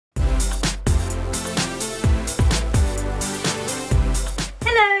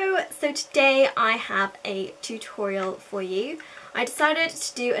so today I have a tutorial for you. I decided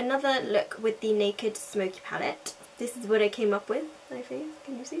to do another look with the Naked Smoky palette. This is what I came up with, my face,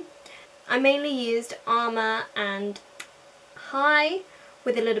 can you see? I mainly used Armour and High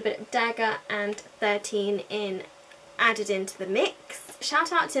with a little bit of Dagger and 13 in added into the mix.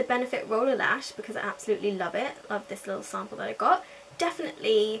 Shout out to Benefit Roller Lash because I absolutely love it. Love this little sample that I got.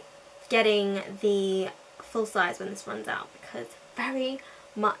 Definitely getting the full size when this runs out because very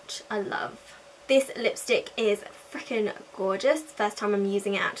much I love. This lipstick is freaking gorgeous. First time I'm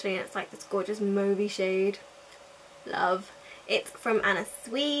using it actually, and it's like this gorgeous mauvey shade. Love. It's from Anna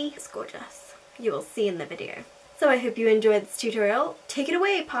Sui. It's gorgeous. You will see in the video. So I hope you enjoyed this tutorial. Take it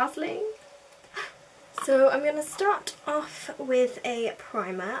away, Parsley. So I'm going to start off with a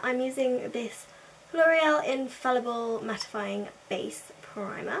primer. I'm using this L'Oreal Infallible Mattifying Base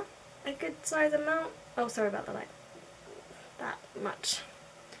Primer. A good size amount. Oh, sorry about the light. That much.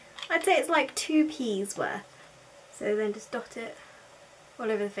 I'd say it's like 2 peas worth. So then just dot it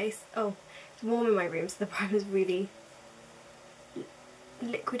all over the face. Oh, it's warm in my room, so the primer's really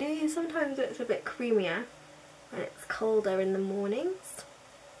liquidy. Sometimes it's a bit creamier when it's colder in the mornings.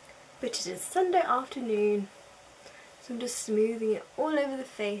 But it is Sunday afternoon, so I'm just smoothing it all over the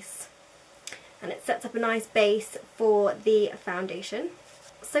face. And it sets up a nice base for the foundation.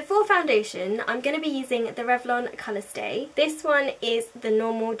 So for foundation, I'm going to be using the Revlon ColorStay. This one is the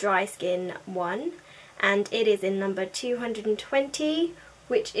normal dry skin one, and it is in number 220,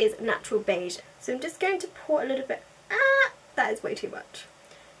 which is natural beige. So I'm just going to pour a little bit. That is way too much.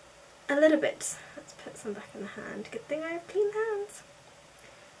 A little bit. Let's put some back in the hand. Good thing I have clean hands.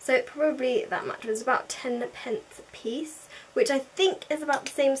 So probably that much. It was about 10 pence a piece, which I think is about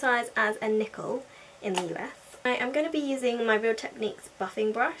the same size as a nickel in the US. I am going to be using my RealTechniques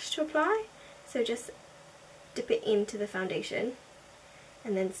buffing brush to apply, so just dip it into the foundation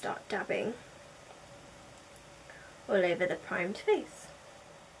and then start dabbing all over the primed face.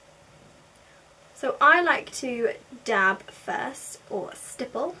 So I like to dab first, or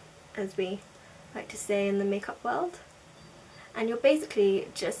stipple as we like to say in the makeup world, and you're basically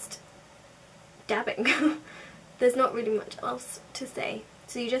just dabbing. There's not really much else to say,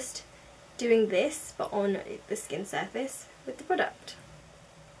 so you just doing this but on the skin surface with the product.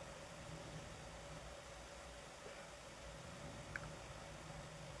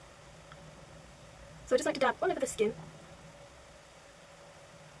 So I just like to dab all over the skin.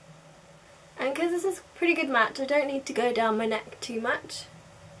 And because this is a pretty good match, I don't need to go down my neck too much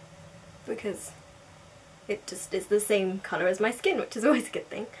because it just is the same colour as my skin, which is always a good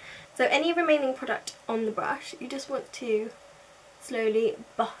thing. So any remaining product on the brush, you just want to slowly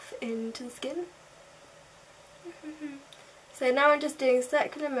buff into the skin. So now I'm just doing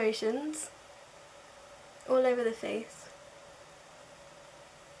circular motions all over the face,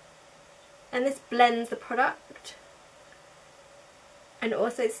 and this blends the product and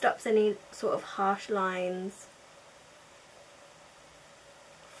also stops any sort of harsh lines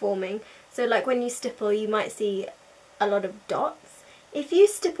forming. So like when you stipple, you might see a lot of dots. If you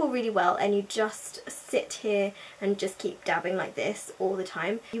stipple really well and you just sit here and just keep dabbing like this all the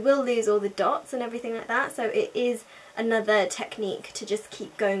time, you will lose all the dots and everything like that. So it is another technique to just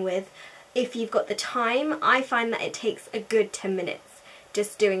keep going with. If you've got the time, I find that it takes a good 10 minutes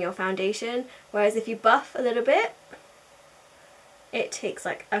just doing your foundation. Whereas if you buff a little bit, it takes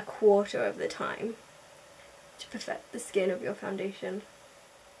like a quarter of the time to perfect the skin of your foundation.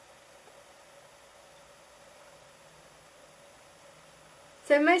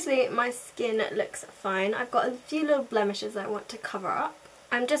 So mostly my skin looks fine. I've got a few little blemishes I want to cover up.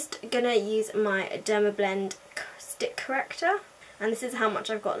 I'm just going to use my Dermablend stick corrector, and this is how much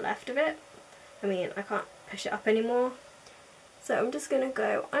I've got left of it. I mean, I can't push it up anymore. So I'm just going to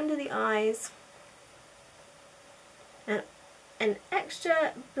go under the eyes and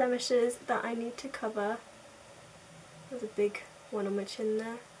extra blemishes that I need to cover. There's a big one on my chin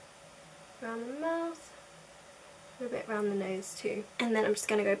there, around the mouth. A bit around the nose too. And then I'm just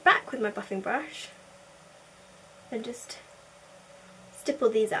going to go back with my buffing brush and just stipple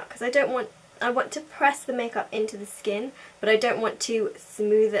these out because I want to press the makeup into the skin, but I don't want to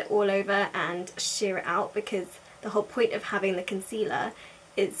smooth it all over and sheer it out, because the whole point of having the concealer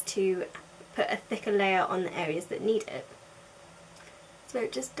is to put a thicker layer on the areas that need it. So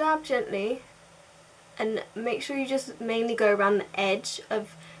just dab gently and make sure you just mainly go around the edge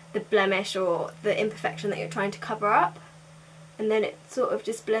of the blemish or the imperfection that you're trying to cover up, and then it sort of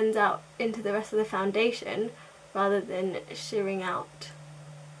just blends out into the rest of the foundation rather than shearing out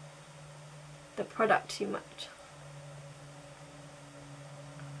the product too much.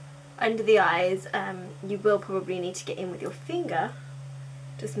 Under the eyes, you will probably need to get in with your finger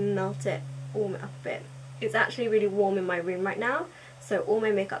just melt it, warm it up a bit. It's actually really warm in my room right now, so all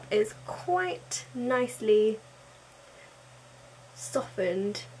my makeup is quite nicely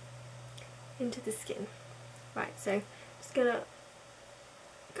softened into the skin. Right, so I'm just gonna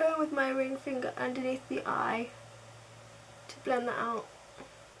go with my ring finger underneath the eye to blend that out.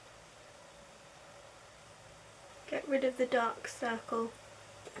 Get rid of the dark circle.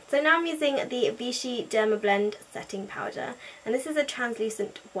 So now I'm using the Vichy Dermablend setting powder, and this is a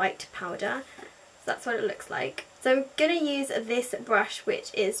translucent white powder. So that's what it looks like. So I'm going to use this brush, which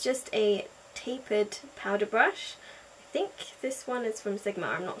is just a tapered powder brush. I think this one is from Sigma,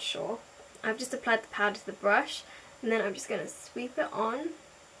 I'm not sure. I've just applied the powder to the brush, and then I'm just going to sweep it on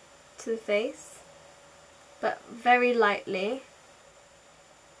to the face, but very lightly.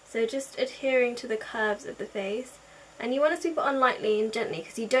 So just adhering to the curves of the face. And you want to sweep it on lightly and gently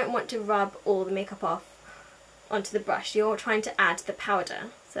because you don't want to rub all the makeup off onto the brush. You're trying to add the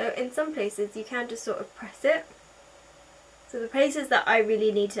powder. So in some places you can just sort of press it. So the places that I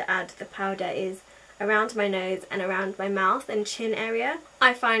really need to add the powder is around my nose and around my mouth and chin area.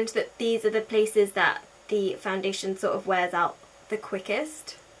 I find that these are the places that the foundation sort of wears out the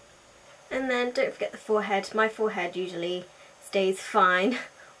quickest. And then don't forget the forehead. My forehead usually stays fine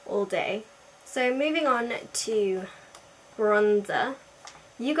all day. So moving on to bronzer.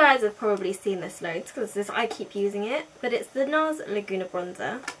 You guys have probably seen this loads because I keep using it, but it's the NARS Laguna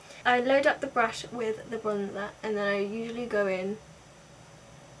bronzer. I load up the brush with the bronzer and then I usually go in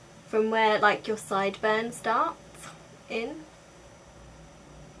from where like your sideburn starts in,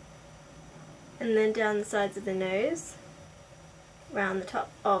 and then down the sides of the nose, around the top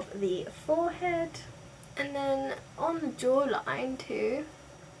of the forehead, and then on the jawline too.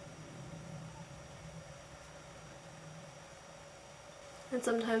 And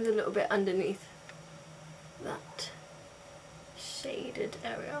sometimes a little bit underneath that shaded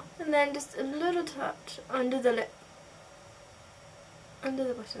area. And then just a little touch under the lip. Under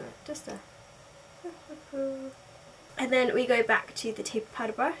the bottom lip, just there. And then we go back to the tapered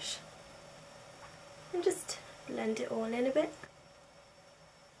powder brush. And just blend it all in a bit.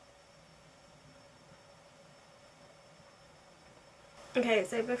 Okay,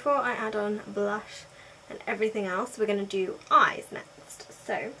 so before I add on blush and everything else, we're going to do eyes next.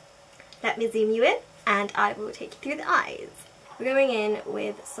 So let me zoom you in and I will take you through the eyes. We're going in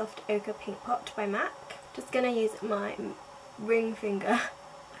with Soft Ochre Pink Pot by MAC. Just going to use my ring finger.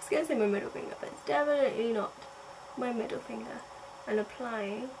 I was going to say my middle finger, but it's definitely not my middle finger. And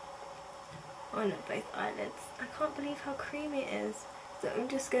applying on both eyelids. I can't believe how creamy it is. So I'm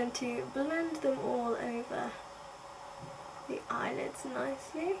just going to blend them all over the eyelids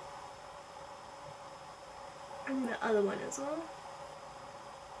nicely. And the other one as well.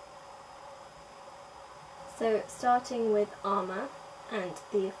 So starting with Armour and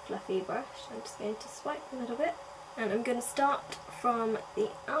the fluffy brush, I'm just going to swipe a little bit, and I'm going to start from the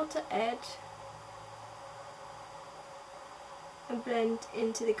outer edge and blend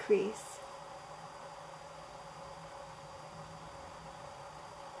into the crease.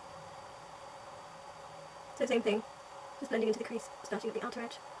 So same thing, just blending into the crease, starting at the outer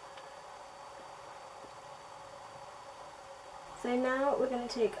edge. So now we're going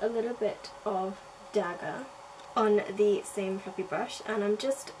to take a little bit of Dagger on the same fluffy brush, and I'm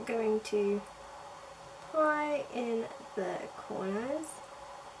just going to apply in the corners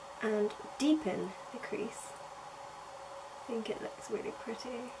and deepen the crease. I think it looks really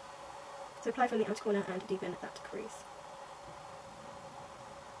pretty. So apply from the outer corner and deepen that crease.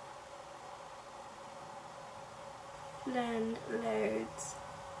 Blend loads.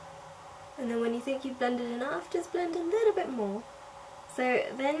 And then when you think you've blended enough, just blend a little bit more. So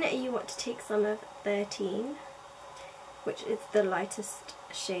then you want to take some of 13, which is the lightest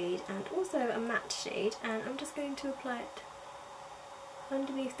shade and also a matte shade, and I'm just going to apply it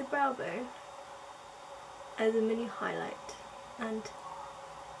underneath the brow bone as a mini highlight and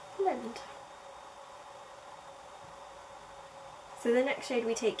blend. So the next shade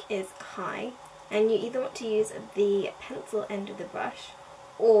we take is High, and you either want to use the pencil end of the brush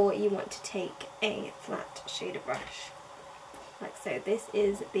or you want to take a flat shader brush. Like so. This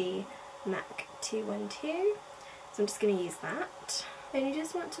is the MAC 212, so I'm just going to use that. And you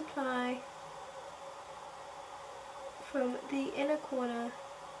just want to apply from the inner corner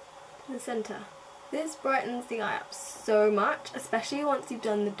to the centre. This brightens the eye up so much, especially once you've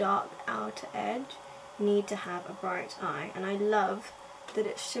done the dark outer edge. You need to have a bright eye, and I love that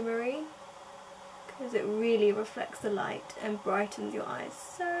it's shimmery because it really reflects the light and brightens your eyes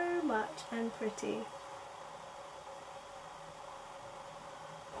so much and pretty.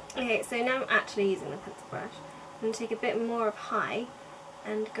 Okay, so now I'm actually using the pencil brush. I'm going to take a bit more of High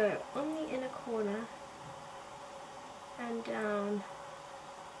and go on the inner corner and down.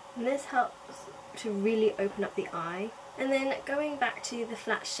 And this helps to really open up the eye. And then going back to the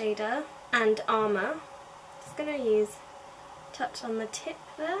flat shader and Armour, just going to use touch on the tip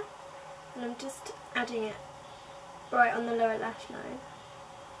there, and I'm just adding it right on the lower lash line.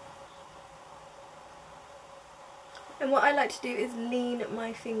 And what I like to do is lean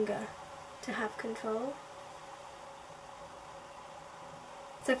my finger to have control.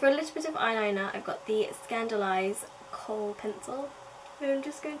 So for a little bit of eyeliner, I've got the ScandalEyes Kohl pencil, and I'm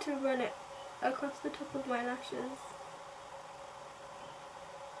just going to run it across the top of my lashes.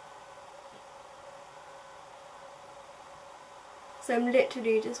 So I'm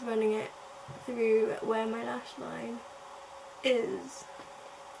literally just running it through where my lash line is.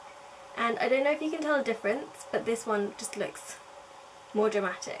 And I don't know if you can tell the difference, but this one just looks more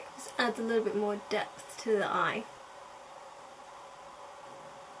dramatic. Just adds a little bit more depth to the eye.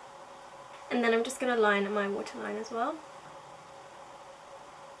 And then I'm just going to line my waterline as well.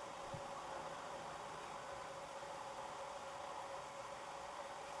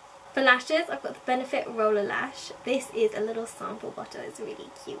 For lashes, I've got the Benefit Roller Lash. This is a little sample bottle, it's really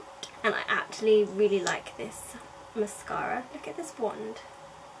cute. And I actually really like this mascara. Look at this wand.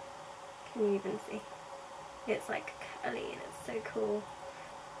 Can you even see? It's like curly and it's so cool.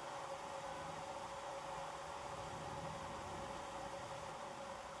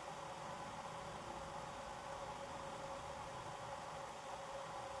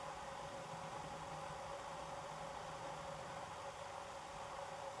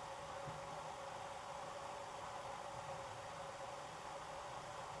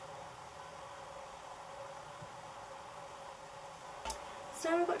 So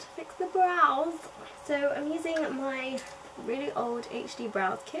now I've got to fix the brows. So I'm using my really old HD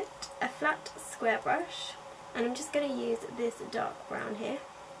brows kit, a flat square brush, and I'm just going to use this dark brown here.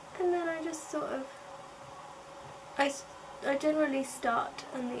 And then I just sort of, I generally start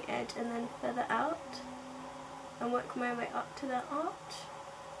on the edge and then feather out and work my way up to the arch.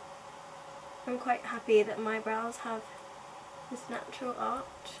 I'm quite happy that my brows have this natural arch.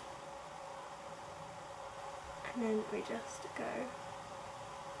 And then we just go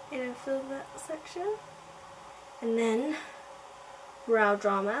in and fill that section. And then Brow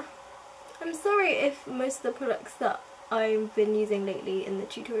Drama. I'm sorry if most of the products that I've been using lately in the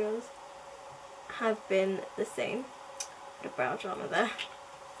tutorials have been the same. Put a Brow Drama there.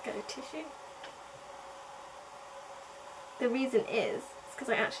 Get a tissue. The reason is because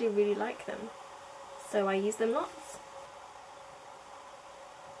I actually really like them, so I use them lots.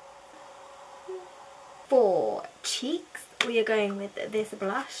 For cheeks, we are going with this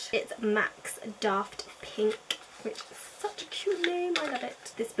blush. It's MAC's Daft Pink, which is such a cute name, I love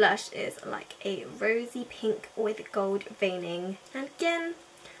it. This blush is like a rosy pink with gold veining. And again,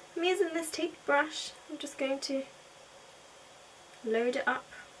 I'm using this tapered brush. I'm just going to load it up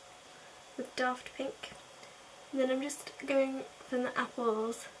with Daft Pink. And then I'm just going from the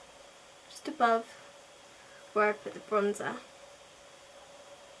apples just above where I put the bronzer,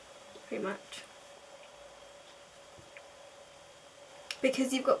 pretty much.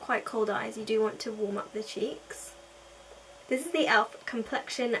 Because you've got quite cold eyes, you do want to warm up the cheeks. This is the e.l.f.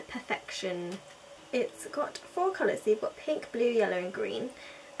 Complexion Perfection. It's got 4 colours, so you've got pink, blue, yellow and green.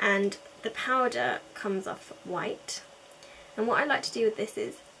 And the powder comes off white. And what I like to do with this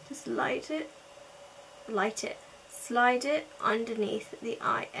is just slide it underneath the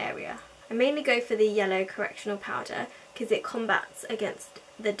eye area. I mainly go for the yellow correctional powder because it combats against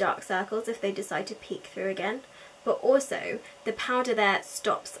the dark circles if they decide to peek through again. But also, the powder there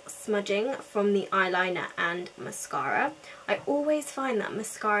stops smudging from the eyeliner and mascara. I always find that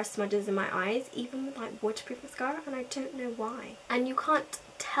mascara smudges in my eyes, even with like waterproof mascara, and I don't know why. And you can't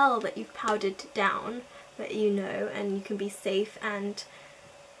tell that you've powdered down, but you know, and you can be safe and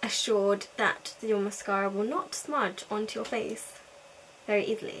assured that your mascara will not smudge onto your face very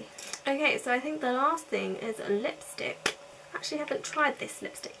easily. Okay, so I think the last thing is a lipstick. I actually haven't tried this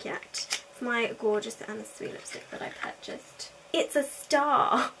lipstick yet. My gorgeous Anna Sui lipstick that I purchased. It's a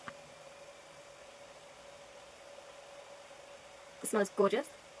star! It smells gorgeous.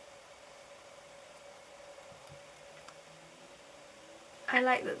 I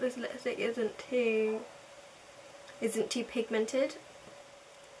like that this lipstick isn't too pigmented.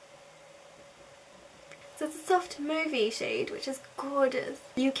 So it's a soft mauvey shade, which is gorgeous.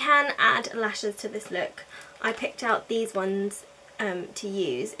 You can add lashes to this look. I picked out these ones to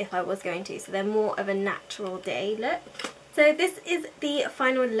use if I was going to, so they're more of a natural day look. So this is the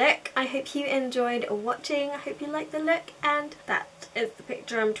final look. I hope you enjoyed watching. I hope you liked the look, and that is the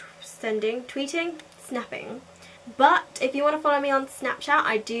picture I'm tweeting, snapping. But if you want to follow me on Snapchat,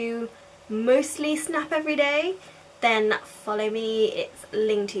 I do mostly snap every day, then follow me. It's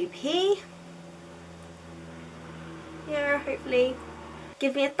Ling2P. Yeah, hopefully.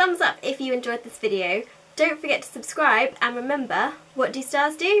 Give me a thumbs up if you enjoyed this video. Don't forget to subscribe, and remember, what do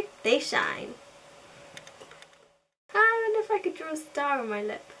stars do? They shine. I wonder if I could draw a star on my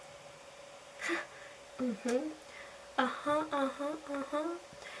lip.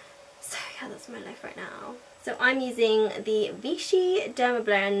 So yeah, that's my life right now. So I'm using the Vichy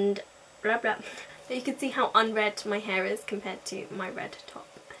Dermablend blah blah. So you can see how unred my hair is compared to my red top.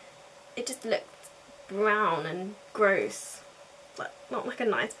 It just looks brown and gross. But not like a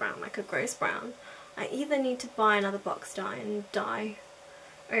nice brown, like a gross brown. I either need to buy another box dye and dye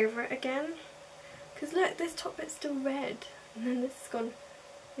over it again. Because look, this top bit's still red. And then this has gone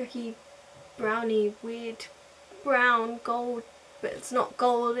yucky, browny, weird brown, gold. But it's not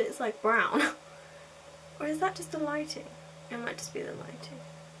gold, it's like brown. Or is that just the lighting? It might just be the lighting.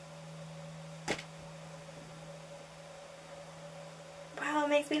 Wow, it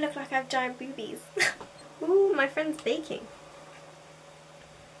makes me look like I have giant boobies. Ooh, my friend's baking.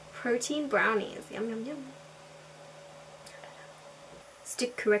 Protein brownies. Yum yum yum.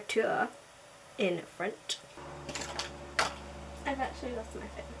 Stick Corrector in French. I've actually lost my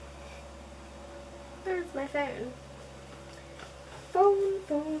phone. Where's my phone? Phone,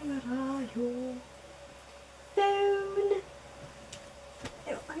 where are you? Phone!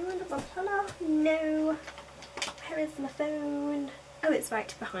 Oh, I wonder what no. Where is my phone? Oh, it's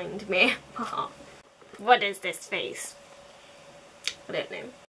right behind me. What is this face? I don't know.